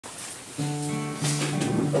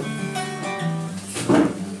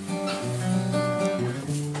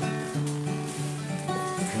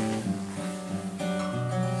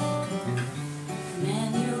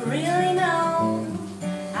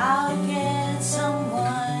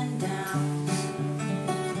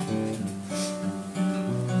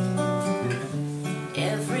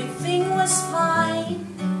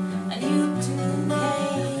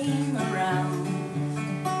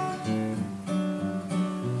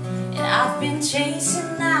been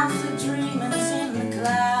chasing after dreamers in the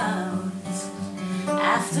clouds.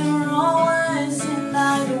 After all, wasn't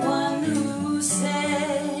I the one who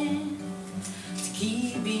said to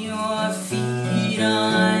keep your feet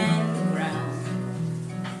on the ground?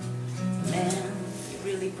 Man, you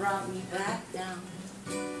really brought me back down.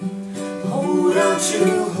 Hold on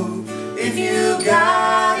to hope if you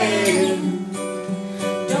got it.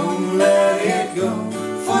 Don't let it go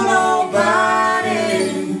for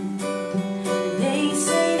nobody. They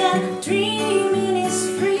say that dreaming is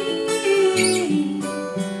free,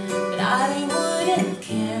 but I wouldn't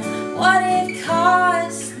care what it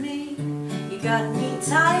cost me. You got me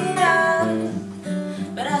tied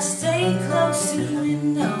up, but I stay close to the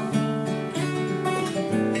window.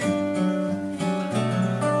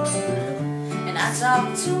 And I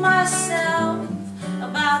talk to myself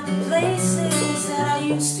about the places that I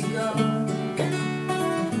used to go, and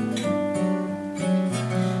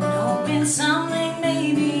hoping someday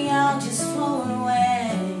maybe I'll just float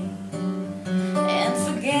away and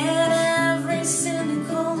forget every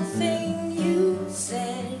cynical thing you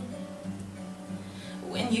said.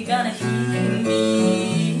 When you gonna hear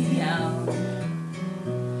me out?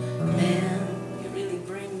 Man, you really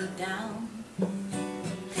bring me down.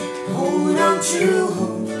 Hold on to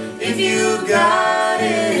hope if you got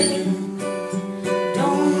it.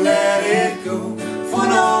 Don't let it go for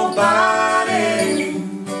nobody.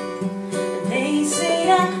 They say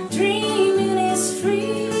that dreaming is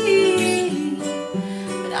free,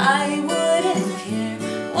 but I wouldn't care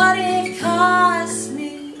what it cost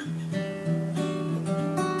me.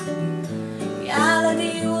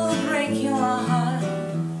 Reality will break your heart.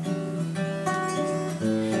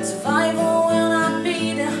 Survival will not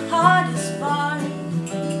be the hardest part.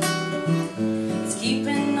 It's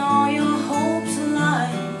keeping all your hopes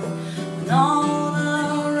alive when all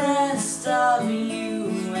the rest of you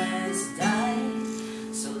has died.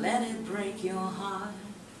 So let it break your heart.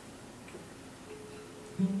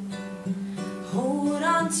 Hold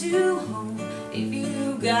on to hope if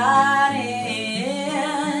you got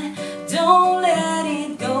it. Don't let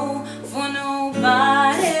it go for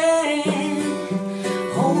nobody.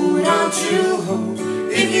 Hold on to hope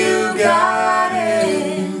if you got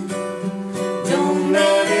it. Don't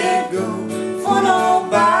let it go for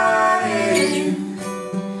nobody.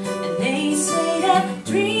 And they say that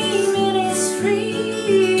dreaming is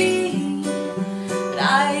free, but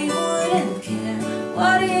I wouldn't care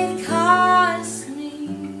what it